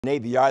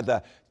Navy Yard,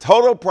 the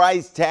total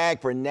price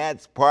tag for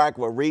Nats Park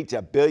will reach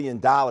 $1 billion,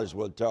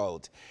 we're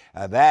told.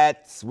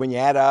 That's when you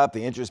add up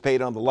the interest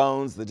paid on the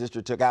loans the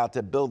district took out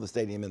to build the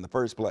stadium in the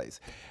first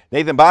place.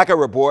 Nathan Baca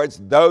reports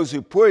those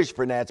who pushed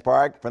for Nats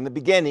Park from the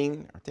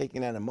beginning are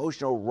taking an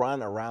emotional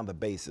run around the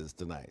bases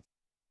tonight.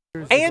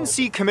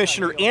 ANC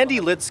Commissioner Andy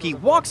Litsky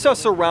walks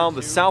us around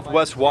the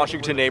Southwest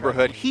Washington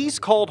neighborhood he's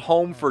called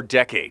home for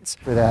decades.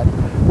 For that,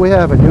 we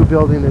have a new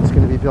building that's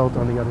going to be built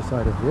on the other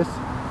side of this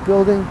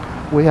building.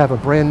 We have a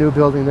brand new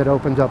building that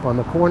opened up on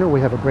the corner.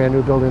 We have a brand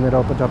new building that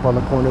opened up on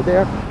the corner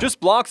there. Just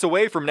blocks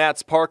away from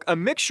Nats Park, a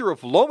mixture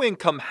of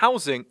low-income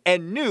housing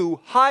and new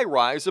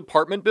high-rise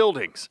apartment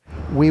buildings.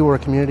 We were a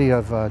community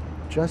of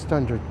just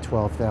under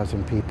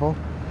 12,000 people,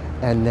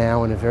 and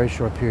now in a very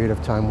short period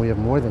of time we have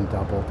more than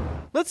doubled.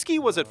 Litsky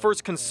was at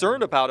first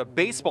concerned about a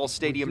baseball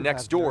stadium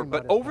next door,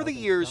 but over the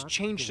years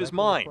changed his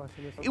mind.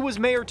 It was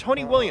Mayor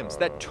Tony Williams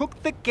that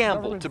took the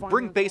gamble to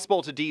bring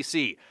baseball to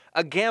D.C.,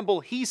 a gamble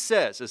he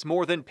says is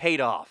more than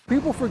paid off.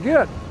 People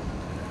forget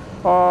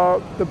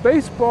the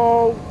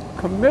baseball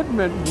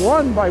commitment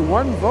won by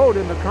one vote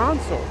in the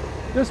council.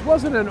 This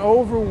wasn't an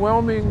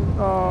overwhelming,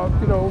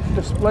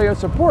 display of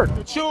support.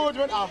 The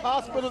children, our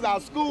hospitals, our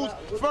schools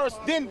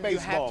first, then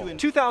baseball.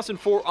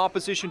 2004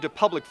 opposition to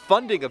public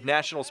funding of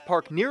Nationals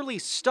Park nearly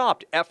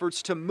stopped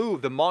efforts to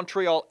move the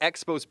Montreal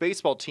Expos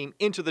baseball team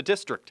into the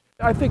district.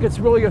 I think it's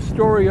really a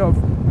story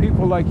of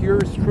people like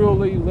yours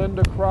truly,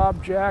 Linda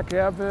Kropp, Jack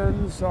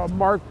Evans,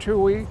 Mark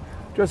Toohey,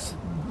 just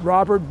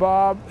Robert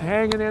Bob,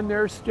 hanging in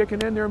there,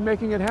 sticking in there,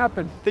 making it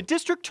happen. The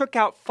district took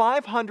out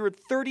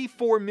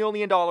 $534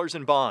 million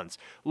in bonds,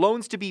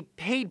 loans to be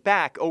paid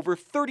back over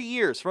 30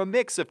 years from a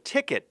mix of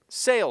ticket,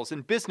 sales,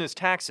 and business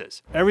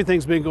taxes.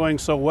 Everything's been going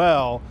so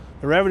well,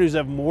 the revenues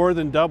have more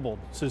than doubled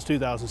since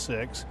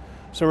 2006,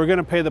 so we're going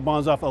to pay the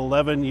bonds off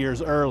 11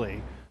 years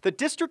early. The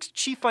district's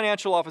chief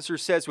financial officer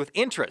says with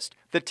interest,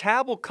 the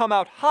tab will come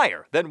out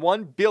higher than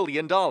 $1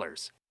 billion.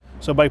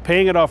 So by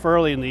paying it off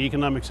early and the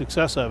economic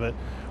success of it,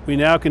 we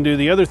now can do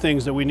the other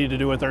things that we need to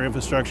do with our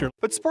infrastructure.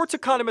 But sports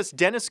economist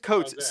Dennis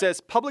Coates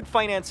says public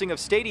financing of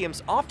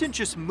stadiums often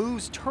just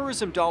moves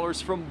tourism dollars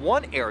from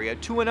one area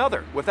to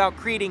another without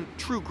creating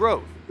true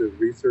growth. The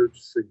research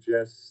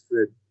suggests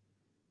that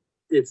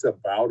it's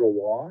about a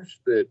wash,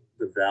 that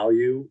the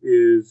value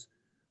is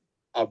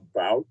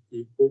about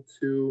equal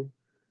to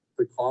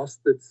the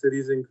cost that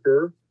cities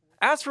incur.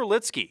 As for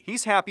Litsky,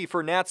 he's happy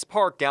for Nats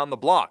Park down the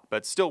block,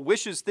 but still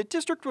wishes the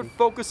district would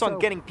focus on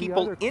getting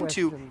people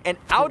into and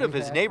out of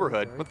his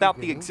neighborhood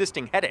without the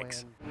existing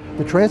headaches.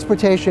 The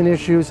transportation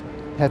issues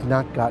have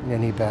not gotten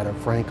any better,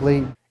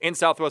 frankly. In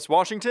Southwest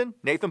Washington,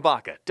 Nathan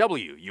Baca,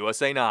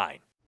 WUSA 9.